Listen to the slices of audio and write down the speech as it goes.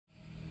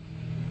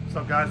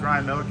What's up guys,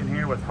 Ryan Milliken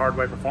here with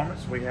Hardway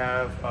Performance. We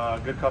have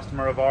a good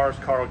customer of ours,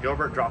 Carl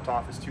Gilbert, dropped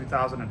off his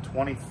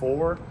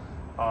 2024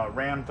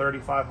 Ram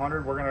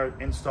 3500. We're going to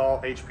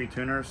install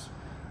HPTuners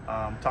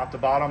top to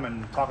bottom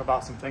and talk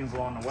about some things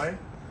along the way.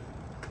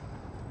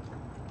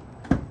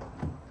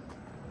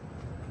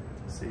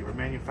 Let's see, we're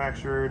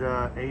manufactured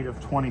 8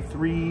 of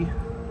 23.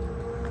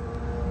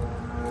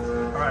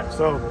 Alright,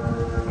 so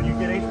when you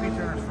get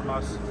HPTuners from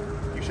us,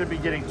 you should be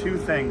getting two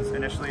things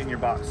initially in your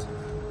box.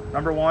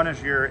 Number one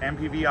is your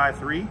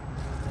MPVI3,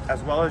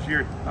 as well as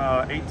your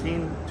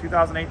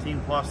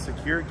 2018 plus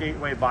secure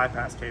gateway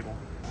bypass cable.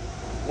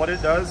 What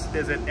it does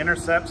is it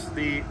intercepts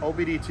the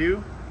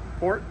OBD2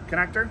 port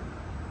connector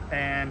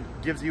and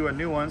gives you a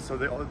new one. So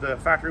the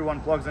factory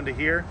one plugs into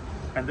here,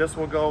 and this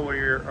will go where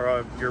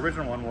your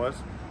original one was.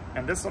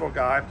 And this little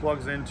guy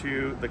plugs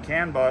into the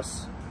CAN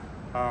bus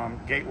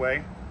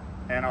gateway,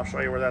 and I'll show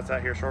you where that's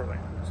at here shortly.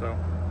 So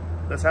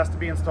this has to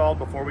be installed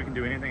before we can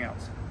do anything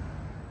else.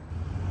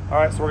 All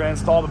right, so we're gonna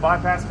install the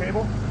bypass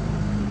cable.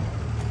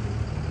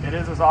 It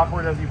is as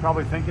awkward as you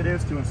probably think it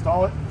is to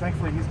install it.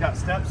 Thankfully, he's got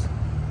steps. So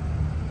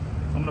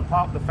I'm gonna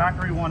pop the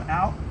factory one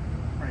out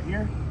right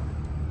here.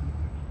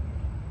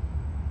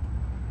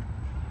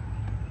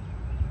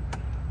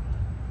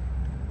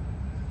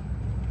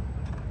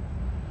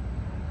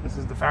 This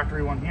is the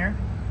factory one here.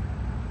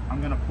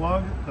 I'm gonna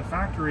plug the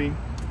factory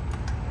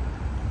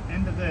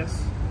into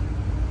this,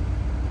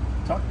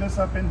 tuck this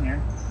up in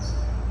here.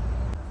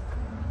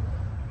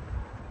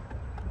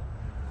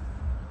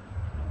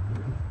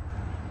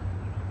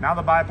 Now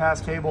the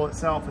bypass cable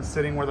itself is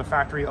sitting where the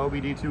factory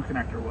OBD2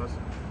 connector was.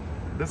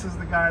 This is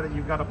the guy that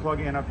you've got to plug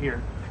in up here.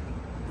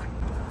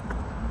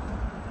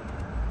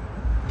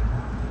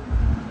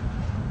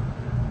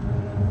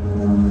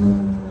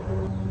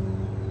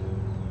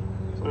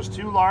 So there's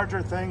two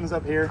larger things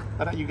up here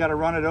that you got to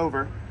run it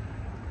over.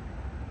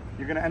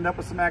 You're going to end up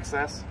with some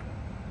excess.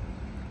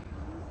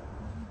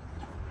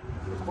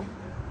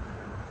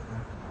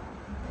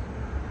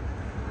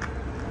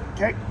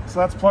 Okay, so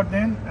that's plugged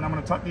in, and I'm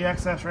going to tuck the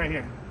excess right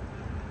here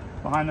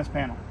behind this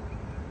panel.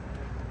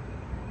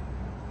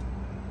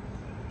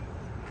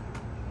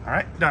 All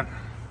right, done.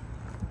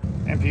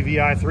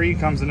 MPVI3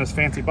 comes in this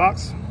fancy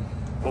box.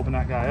 Open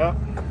that guy up,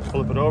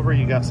 flip it over,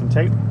 you got some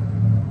tape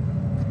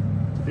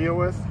to deal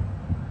with.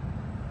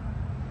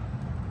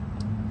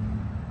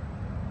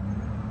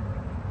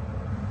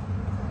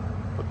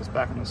 Put this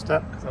back on the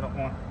step because I don't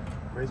want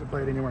razor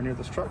blade anywhere near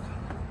this truck.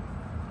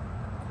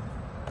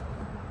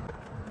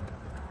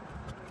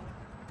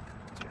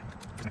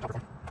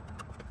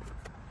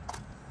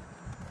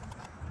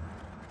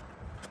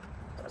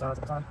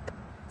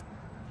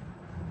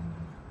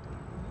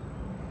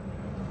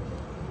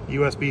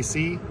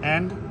 USB-C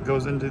end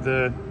goes into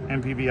the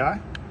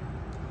MPVI.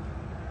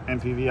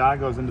 MPVI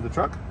goes into the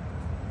truck.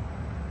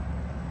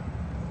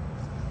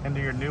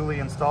 Into your newly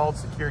installed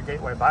secure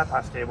gateway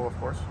bypass cable, of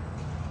course.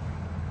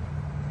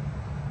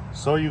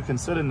 So you can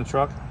sit in the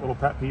truck. Little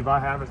pet peeve I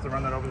have is to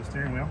run that over the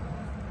steering wheel.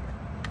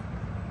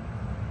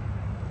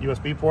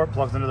 USB port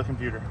plugs into the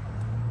computer.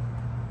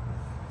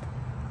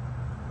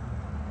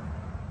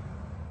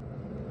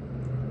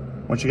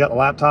 Once you got the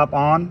laptop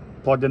on,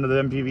 plugged into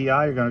the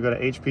MPVI, you're going to go to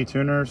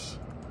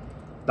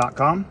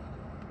HPTuners.com.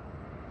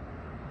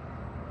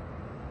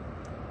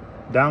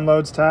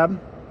 Downloads tab.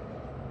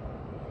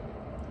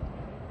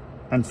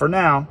 And for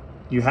now,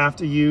 you have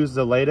to use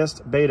the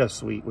latest beta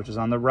suite, which is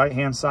on the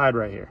right-hand side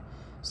right here.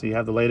 So you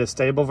have the latest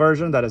stable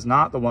version. That is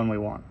not the one we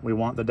want. We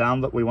want to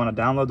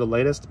download the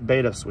latest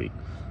beta suite.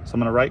 So I'm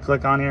going to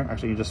right-click on here.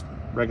 Actually, you just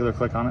regular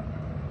click on it.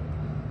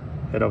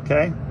 Hit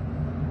OK.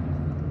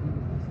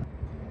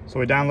 So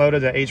we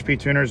downloaded the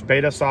HPTuners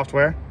beta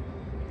software.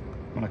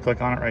 I'm going to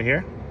click on it right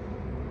here.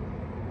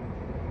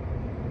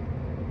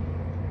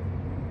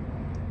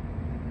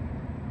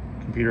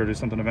 Computer will do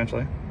something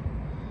eventually.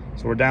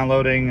 So we're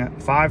downloading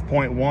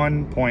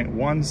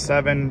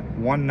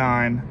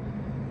 5.1.1719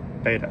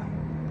 beta.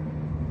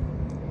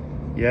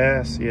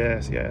 Yes,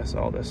 yes, yes,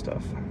 all this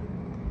stuff.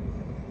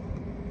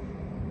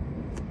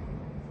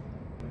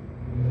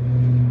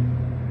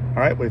 All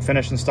right, we've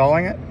finished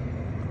installing it.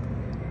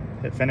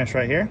 Hit finish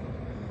right here.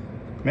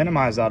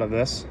 Minimize out of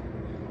this.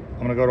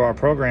 I'm gonna go to our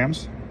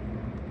programs,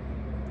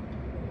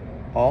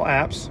 all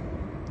apps.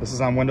 This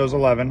is on Windows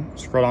 11.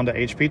 Scroll down to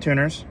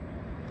HPTuners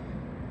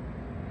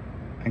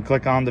and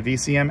click on the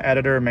VCM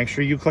editor. Make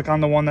sure you click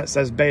on the one that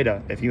says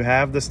beta. If you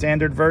have the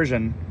standard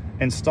version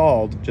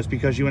installed, just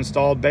because you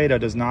installed beta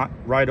does not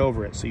write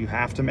over it. So you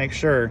have to make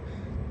sure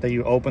that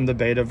you open the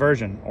beta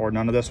version, or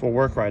none of this will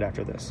work right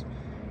after this.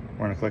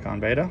 We're gonna click on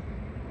beta.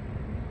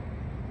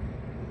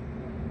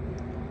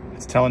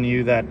 It's telling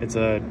you that it's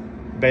a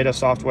beta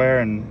software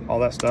and all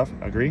that stuff.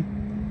 Agree.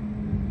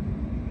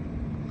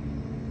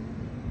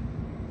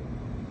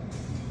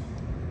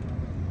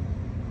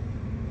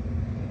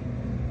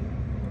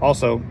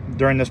 Also,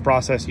 during this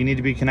process, you need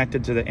to be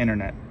connected to the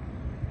internet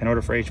in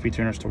order for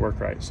HPTuners to work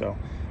right. So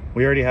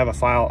we already have a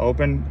file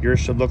open. Yours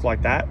should look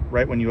like that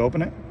right when you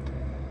open it.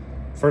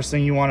 First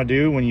thing you want to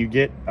do when you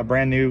get a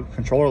brand new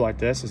controller like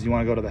this is you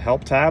want to go to the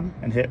Help tab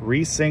and hit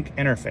Resync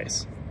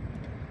Interface.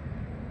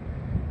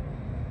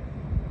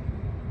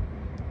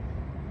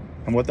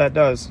 And what that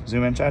does,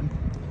 zoom in, Chad.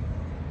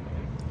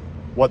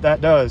 What that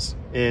does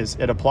is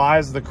it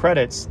applies the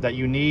credits that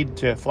you need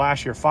to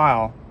flash your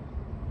file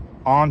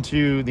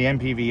onto the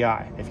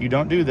MPVI. If you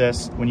don't do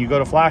this, when you go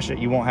to flash it,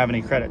 you won't have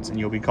any credits and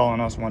you'll be calling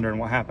us wondering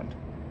what happened.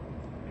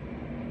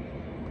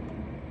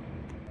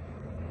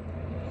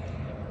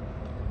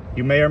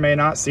 You may or may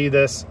not see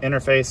this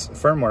interface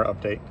firmware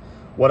update.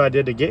 What I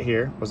did to get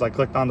here was I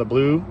clicked on the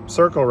blue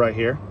circle right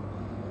here,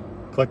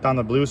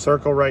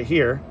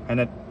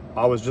 and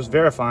I was just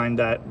verifying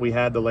that we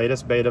had the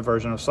latest beta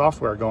version of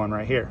software going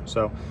right here.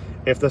 So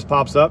if this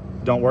pops up,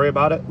 don't worry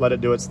about it, let it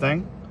do its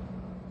thing.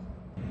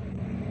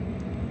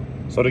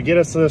 So to get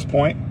us to this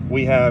point,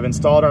 we have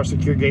installed our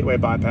secure gateway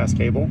bypass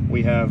cable.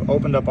 We have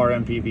opened up our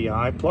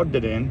MPVI, plugged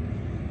it in,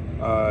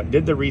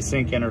 did the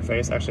resync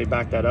interface, actually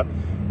backed that up.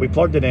 We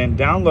plugged it in,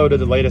 downloaded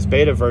the latest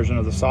beta version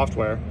of the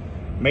software,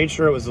 made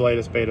sure it was the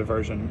latest beta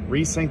version,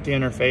 resynced the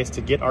interface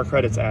to get our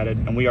credits added,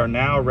 and we are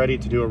now ready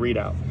to do a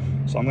readout.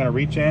 So I'm gonna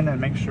reach in and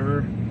make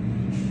sure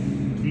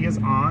key is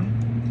on.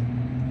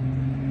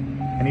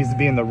 It needs to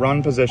be in the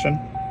run position.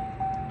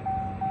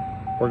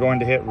 We're going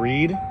to hit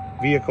read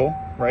vehicle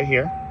right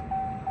here.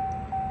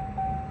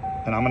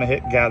 And I'm gonna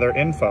hit gather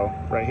info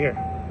right here.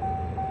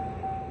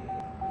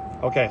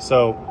 Okay,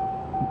 so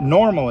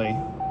normally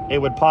it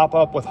would pop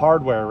up with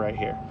hardware right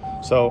here.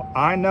 So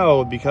I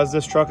know because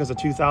this truck is a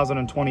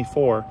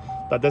 2024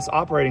 that this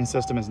operating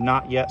system is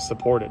not yet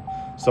supported.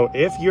 So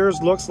if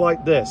yours looks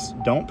like this,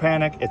 don't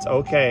panic, it's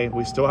okay.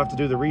 We still have to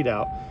do the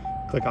readout.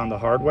 Click on the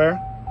hardware,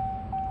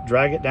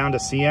 drag it down to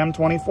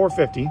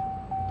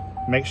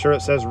CM2450, make sure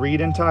it says read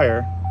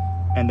entire,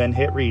 and then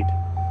hit read.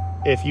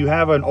 If you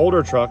have an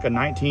older truck, a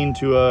 19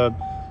 to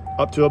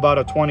up to about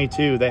a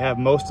 22, they have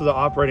most of the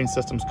operating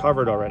systems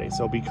covered already.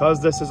 So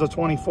because this is a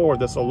 24,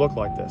 this will look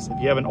like this. If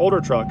you have an older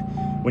truck,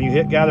 when you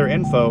hit gather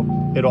info,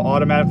 it'll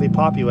automatically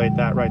populate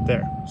that right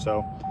there.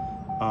 So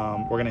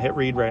we're gonna hit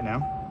read right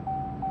now.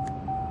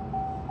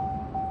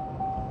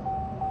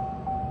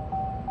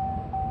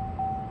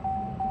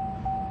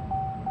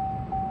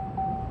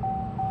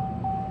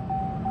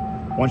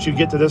 Once you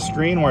get to this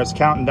screen where it's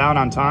counting down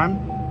on time,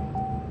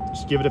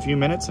 just give it a few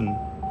minutes and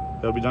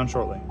it'll be done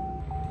shortly.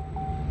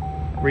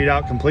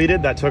 Readout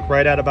completed. That took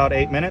right at about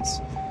 8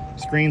 minutes.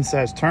 Screen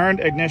says turned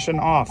ignition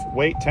off.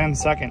 Wait 10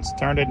 seconds.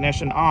 Turned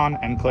ignition on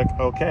and click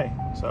OK.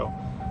 So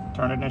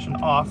turn ignition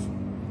off.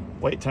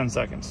 Wait 10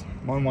 seconds.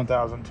 1,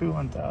 1,000, 2,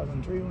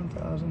 1,000, 3,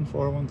 1,000,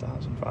 4,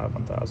 1,000, 5,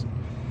 1,000.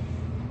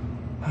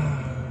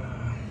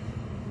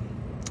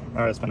 All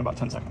right, it's been about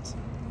 10 seconds.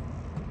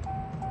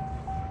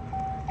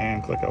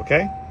 And click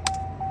OK.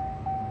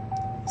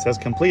 It says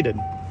completed.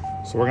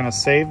 So we're gonna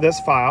save this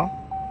file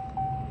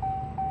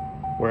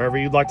wherever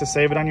you'd like to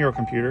save it on your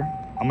computer.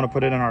 I'm gonna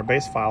put it in our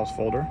base files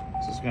folder.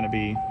 This is gonna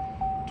be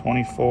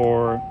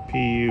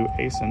 24PU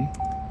ASIN.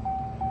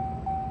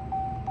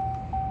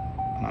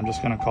 And I'm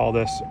just gonna call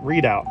this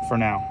readout for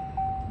now.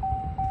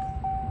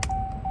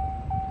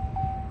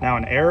 Now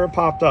an error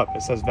popped up.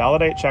 It says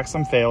validate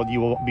checksum failed.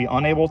 You will be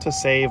unable to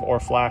save or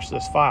flash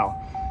this file.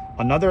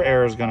 Another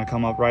error is gonna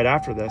come up right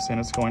after this, and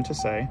it's going to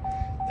say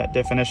that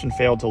definition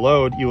failed to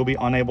load. You will be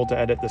unable to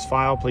edit this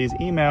file. Please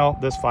email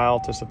this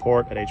file to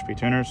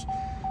support@HPTuners.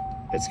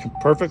 It's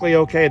perfectly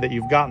okay that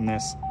you've gotten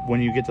this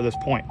when you get to this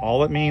point.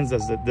 All it means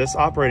is that this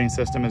operating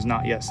system is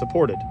not yet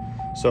supported.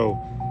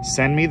 So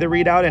send me the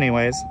readout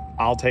anyways.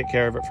 I'll take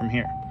care of it from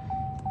here.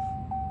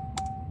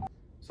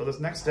 So this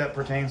next step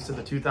pertains to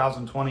the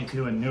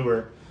 2022 and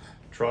newer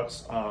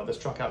trucks. This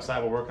truck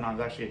outside we're working on is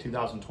actually a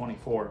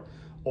 2024,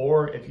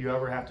 or if you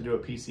ever have to do a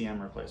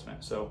PCM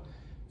replacement. So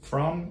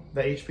from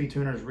the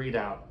HPTuners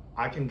readout,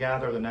 I can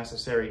gather the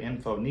necessary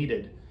info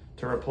needed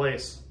to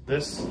replace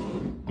this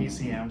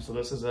ECM. So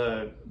this is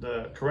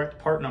the correct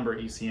part number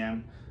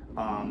ECM,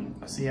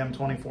 a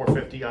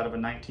CM2450 out of a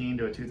 19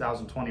 to a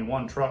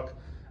 2021 truck.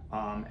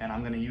 And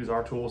I'm gonna use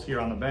our tools here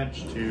on the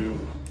bench to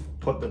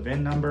put the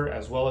VIN number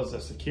as well as the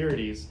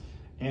securities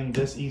in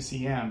this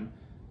ECM.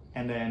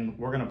 And then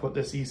we're gonna put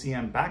this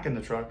ECM back in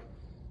the truck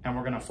and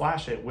we're gonna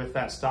flash it with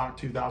that stock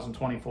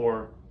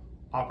 2024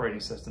 operating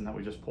system that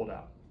we just pulled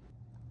out.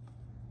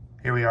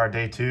 Here we are,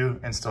 day 2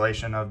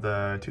 installation of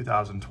the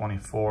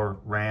 2024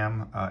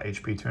 Ram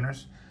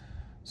HPTuners.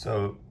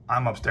 So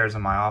I'm upstairs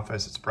in my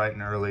office. It's bright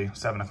and early,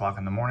 7 o'clock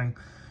in the morning.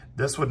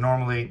 This would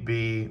normally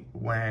be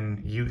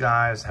when you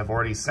guys have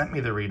already sent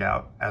me the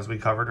readout, as we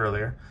covered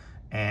earlier,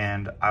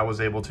 and I was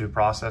able to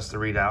process the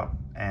readout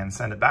and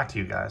send it back to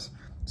you guys.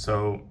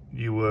 So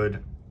you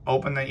would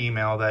open the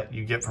email that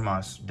you get from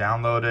us,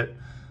 download it,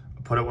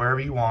 put it wherever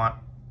you want,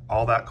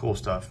 all that cool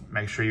stuff.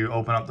 Make sure you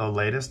open up the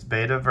latest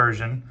beta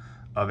version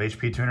of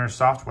HPTuners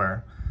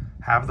software,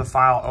 have the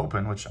file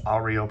open, which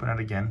I'll reopen it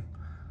again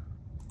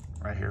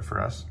right here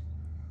for us.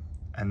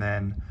 And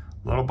then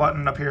little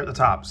button up here at the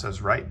top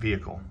says write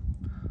vehicle.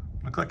 I'm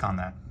gonna click on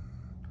that.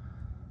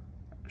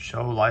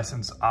 show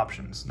license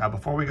options. Now,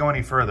 before we go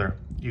any further,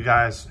 you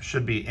guys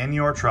should be in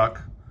your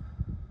truck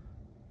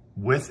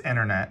with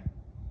internet,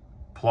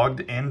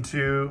 plugged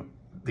into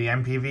the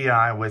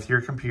MPVI with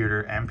your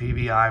computer,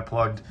 MPVI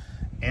plugged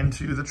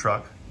into the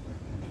truck.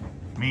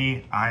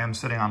 Me, I am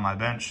sitting on my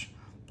bench.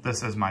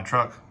 This is my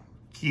truck.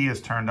 Key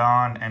is turned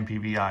on,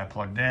 MPVI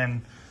plugged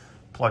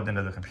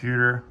into the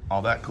computer,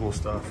 all that cool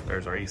stuff.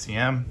 There's our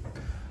ECM.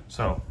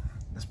 So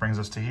this brings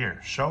us to here,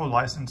 show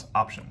license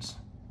options.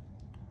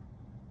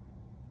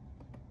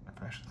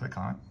 If I should click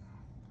on it.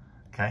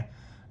 Okay.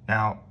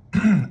 Now,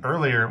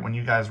 earlier when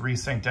you guys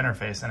resynced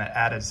interface and it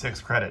added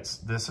 6 credits,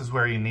 this is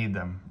where you need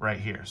them right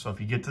here. So if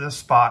you get to this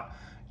spot,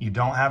 you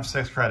don't have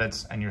 6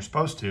 credits and you're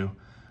supposed to,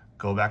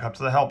 go back up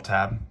to the help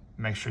tab,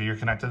 make sure you're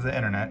connected to the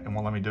internet. It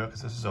won't let me do it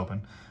because this is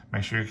open.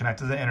 Make sure you're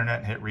connected to the internet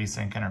and hit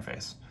resync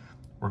interface.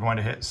 We're going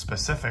to hit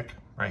specific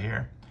right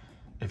here.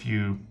 If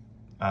you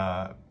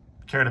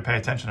care to pay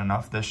attention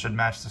enough, this should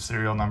match the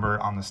serial number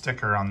on the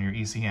sticker on your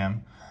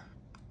ECM.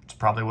 It's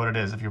probably what it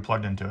is if you're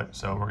plugged into it.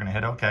 So we're gonna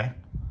hit OK.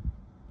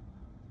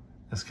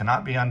 This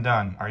cannot be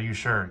undone. Are you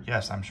sure?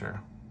 Yes, I'm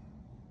sure.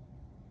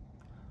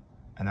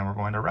 And then we're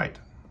going to write.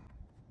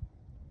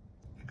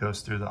 It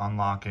goes through the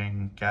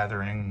unlocking,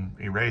 gathering,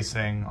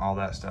 erasing, all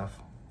that stuff.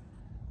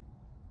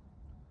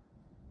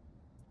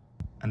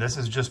 And this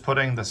is just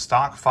putting the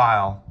stock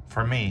file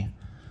for me.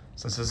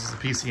 Since this is a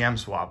PCM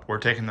swap, we're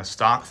taking the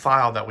stock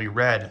file that we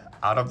read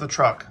out of the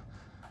truck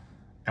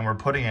and we're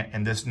putting it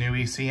in this new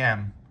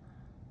ECM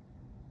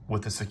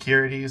with the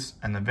securities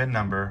and the VIN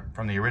number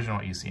from the original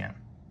ECM.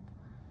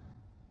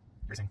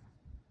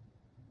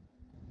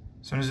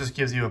 As soon as this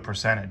gives you a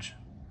percentage,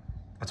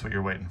 that's what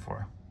you're waiting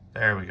for.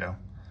 There we go.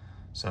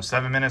 So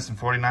 7 minutes and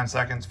 49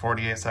 seconds,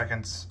 48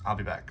 seconds, I'll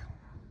be back.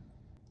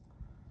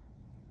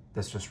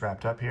 This just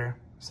wrapped up here.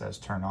 It says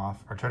turn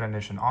off or turn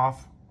ignition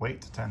off.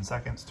 Wait 10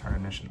 seconds, turn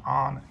ignition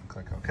on, and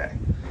click OK.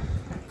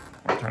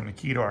 I'll turn the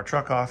key to our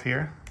truck off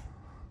here.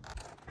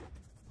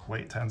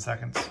 Wait 10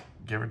 seconds,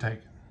 give or take.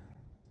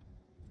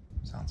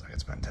 Sounds like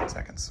it's been 10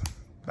 seconds.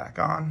 Back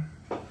on.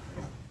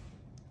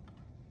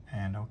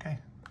 And OK.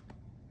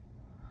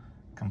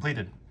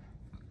 Completed.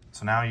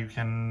 So now you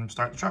can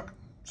start the truck.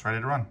 It's ready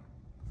to run.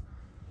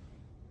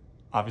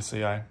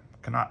 Obviously, I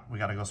cannot. We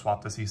got to go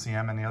swap this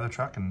ECM in the other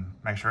truck and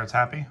make sure it's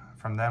happy.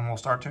 From then, we'll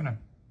start tuning.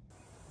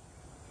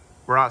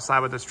 We're outside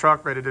with this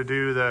truck, ready to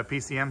do the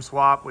PCM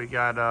swap. We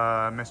got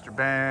Mr.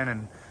 Ben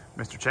and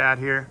Mr. Chad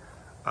here,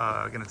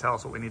 gonna tell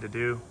us what we need to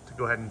do to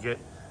go ahead and get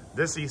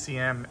this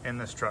ECM in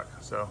this truck.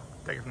 So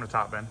take it from the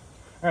top, Ben.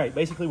 All right,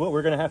 basically what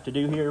we're gonna have to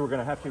do here, we're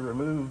gonna have to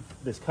remove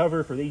this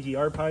cover for the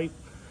EGR pipe.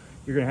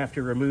 You're gonna have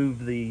to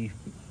remove the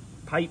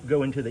pipe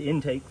going to the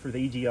intake for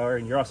the EGR,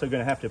 and you're also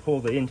gonna have to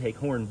pull the intake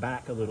horn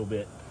back a little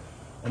bit.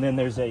 And then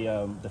there's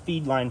the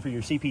feed line for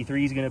your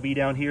CP3 is gonna be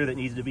down here that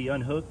needs to be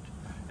unhooked.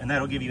 And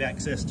that'll give you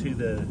access to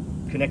the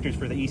connectors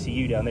for the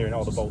ECU down there and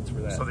all the bolts for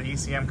that. So the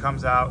ECM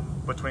comes out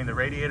between the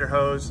radiator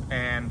hose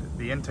and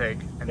the intake,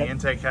 and the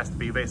intake has to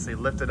be basically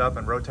lifted up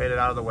and rotated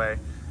out of the way,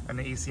 and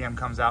the ECM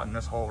comes out in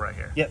this hole right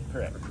here. Yep,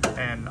 correct.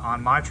 And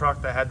on my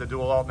truck that had the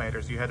dual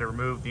alternators, you had to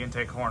remove the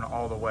intake horn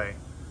all the way.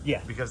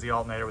 Yeah. Because the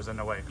alternator was in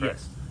the way, correct?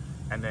 Yes.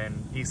 And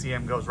then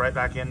ECM goes right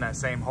back in that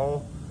same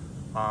hole.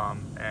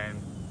 And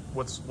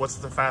what's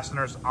the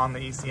fasteners on the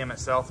ECM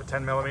itself, the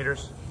 10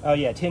 millimeters? Oh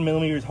yeah, 10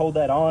 millimeters hold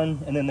that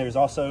on, and then there's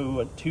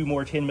also 2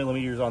 more 10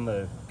 millimeters on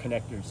the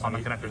connectors. On the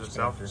connectors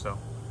itself, so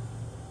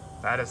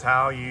that is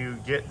how you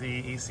get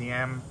the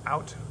ECM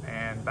out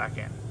and back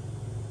in.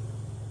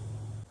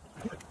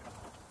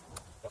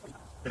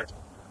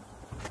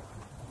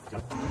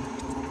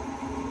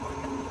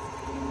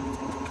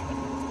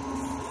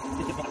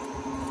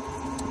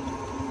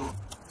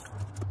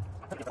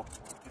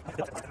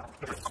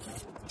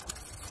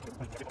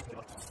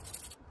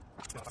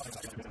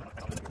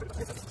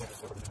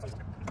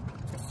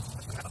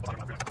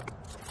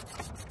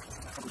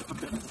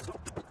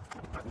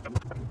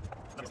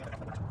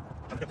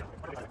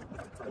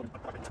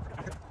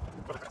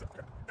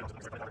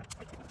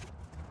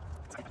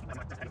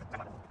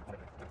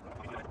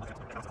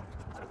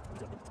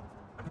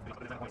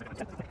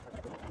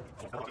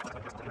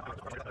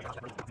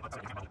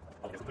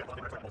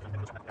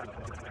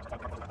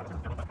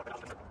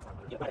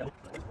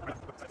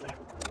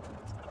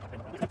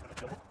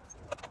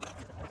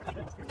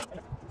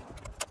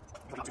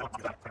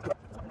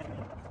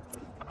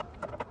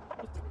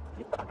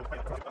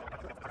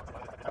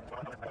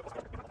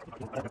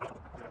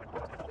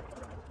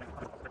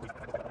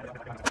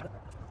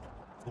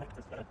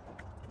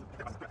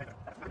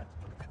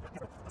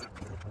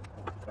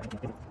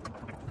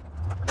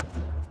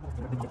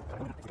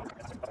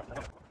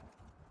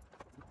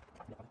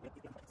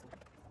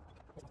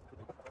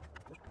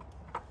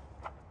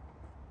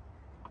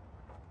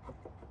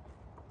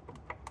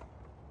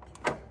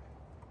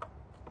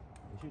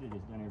 Should have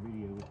just done our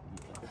video with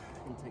the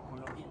intake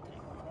horn off, the intake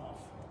horn off.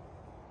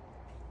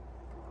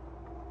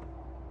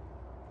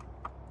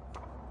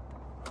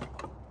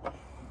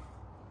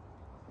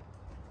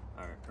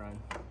 All right, Brian,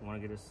 you want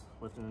to get us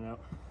lifting it out?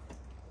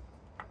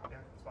 Yeah,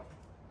 it's fine.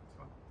 It's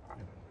fine.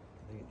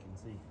 can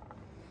see.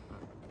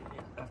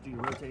 After you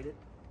rotate it,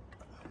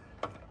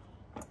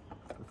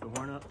 with the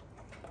horn up,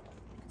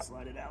 you can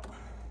slide it out.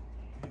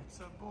 It's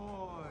a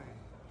boy.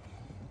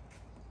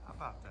 How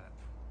about that?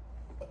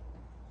 Don't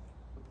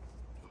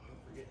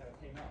forget how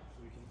it came out,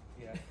 so we can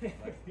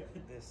Like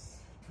this.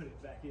 put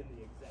it back in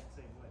the exact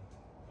same way.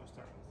 We'll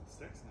start with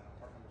 6 now,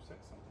 part number 6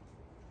 something.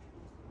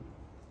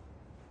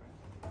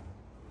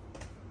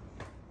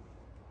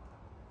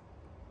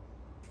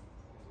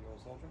 Here's the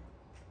old soldier.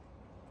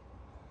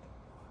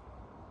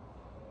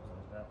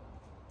 Like that.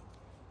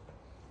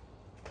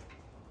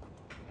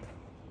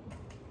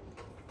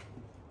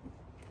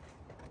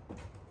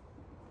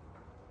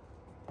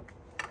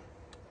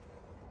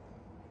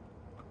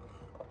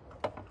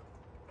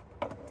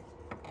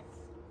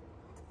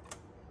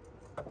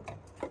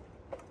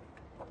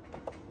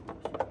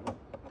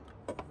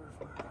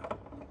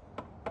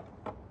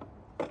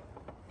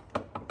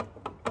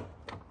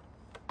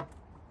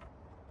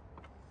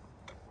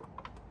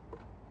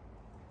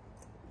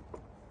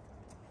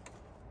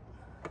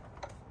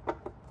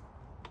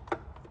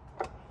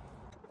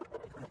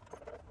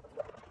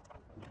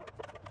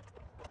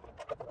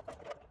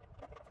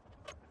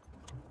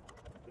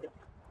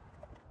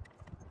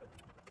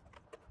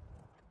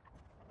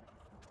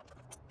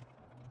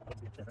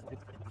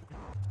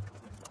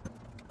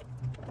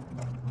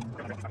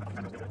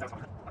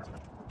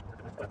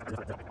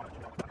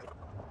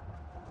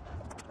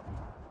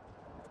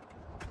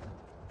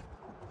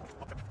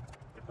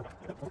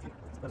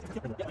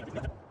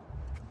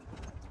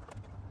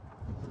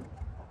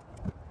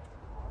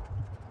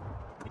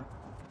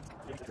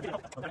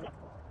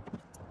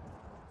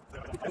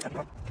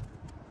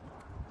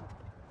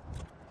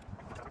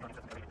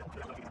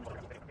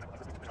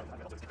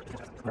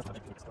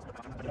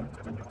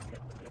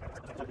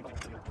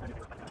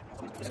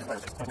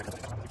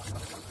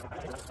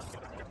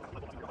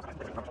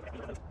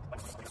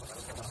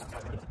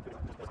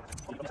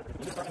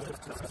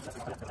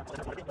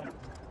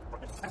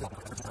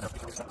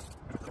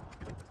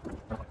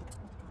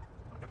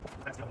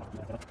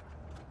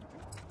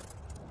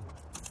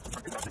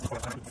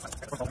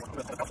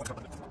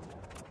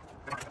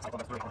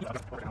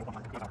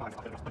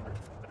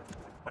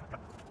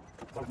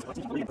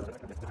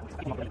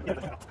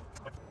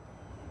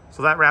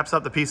 So that wraps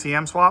up the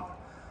PCM swap.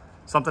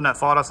 Something that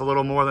fought us a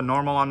little more than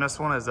normal on this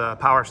one is a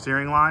power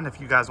steering line.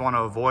 If you guys want to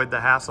avoid the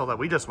hassle that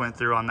we just went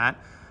through on that,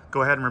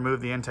 go ahead and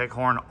remove the intake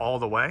horn all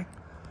the way.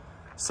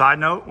 Side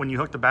note, when you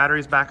hook the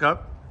batteries back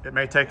up, it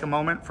may take a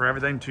moment for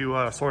everything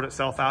to sort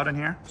itself out in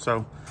here.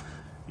 So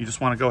you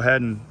just want to go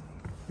ahead and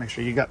make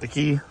sure you got the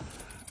key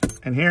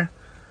in here.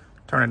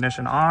 Turn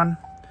ignition on.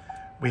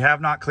 We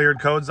have not cleared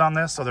codes on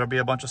this, so there'll be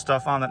a bunch of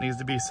stuff on that needs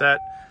to be set.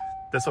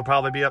 This will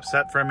probably be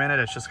upset for a minute.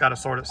 It's just got to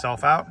sort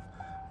itself out.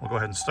 We'll go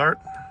ahead and start.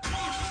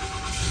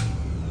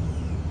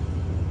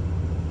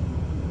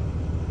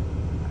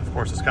 Of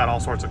course, it's got all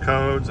sorts of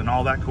codes and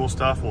all that cool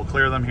stuff. We'll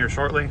clear them here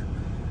shortly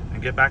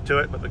and get back to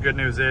it. But the good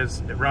news is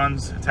it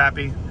runs, it's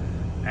happy,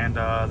 and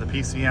the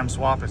PCM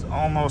swap is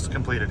almost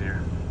completed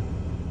here.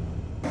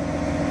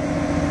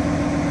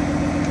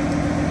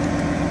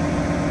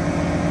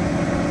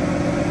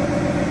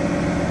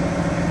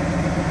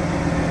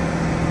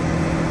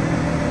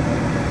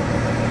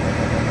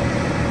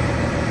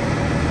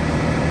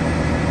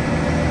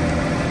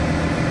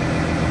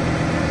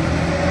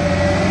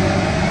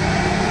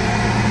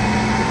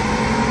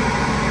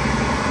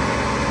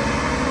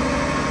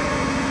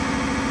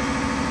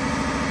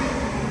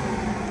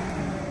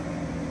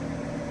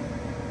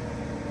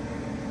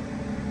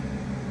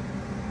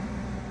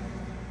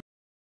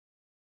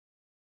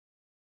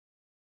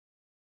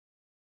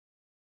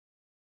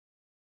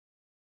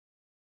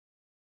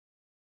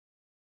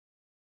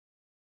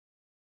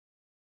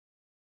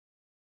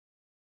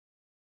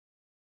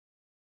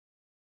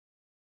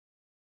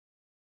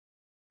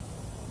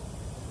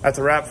 That's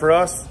a wrap for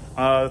us.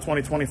 The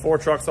 2024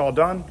 truck's all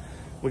done.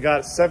 We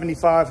got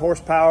 75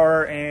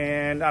 horsepower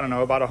and I don't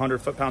know, about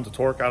 100 foot-pounds of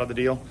torque out of the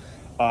deal.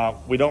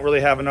 We don't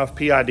really have enough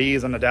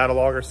PIDs on the data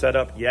logger set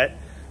up yet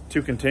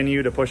to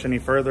continue to push any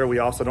further. We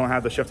also don't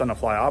have the shift on the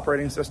fly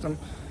operating system.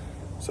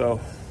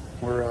 So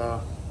we're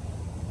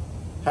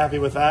happy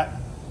with that.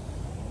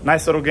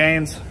 Nice little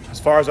gains. As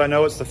far as I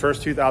know, it's the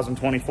first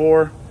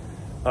 2024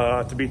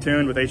 to be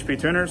tuned with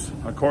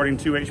HPTuners, according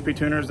to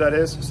HPTuners, that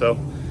is. So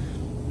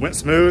went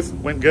smooth,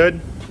 went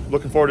good.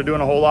 Looking forward to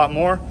doing a whole lot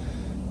more.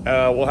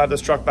 We'll have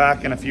this truck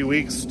back in a few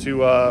weeks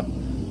to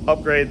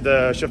upgrade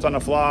the shift on the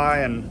fly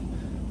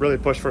and really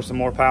push for some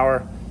more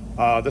power.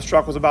 This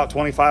truck was about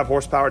 25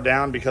 horsepower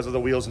down because of the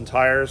wheels and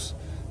tires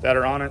that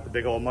are on it, the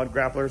big old mud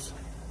grapplers,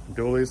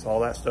 dualies, all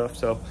that stuff.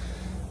 So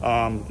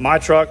my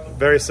truck,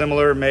 very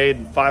similar,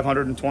 made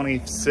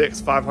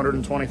 526,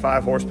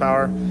 525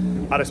 horsepower.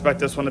 I'd expect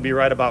this one to be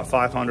right about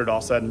 500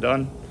 all said and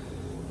done.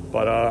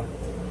 But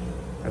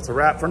that's a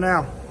wrap for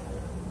now.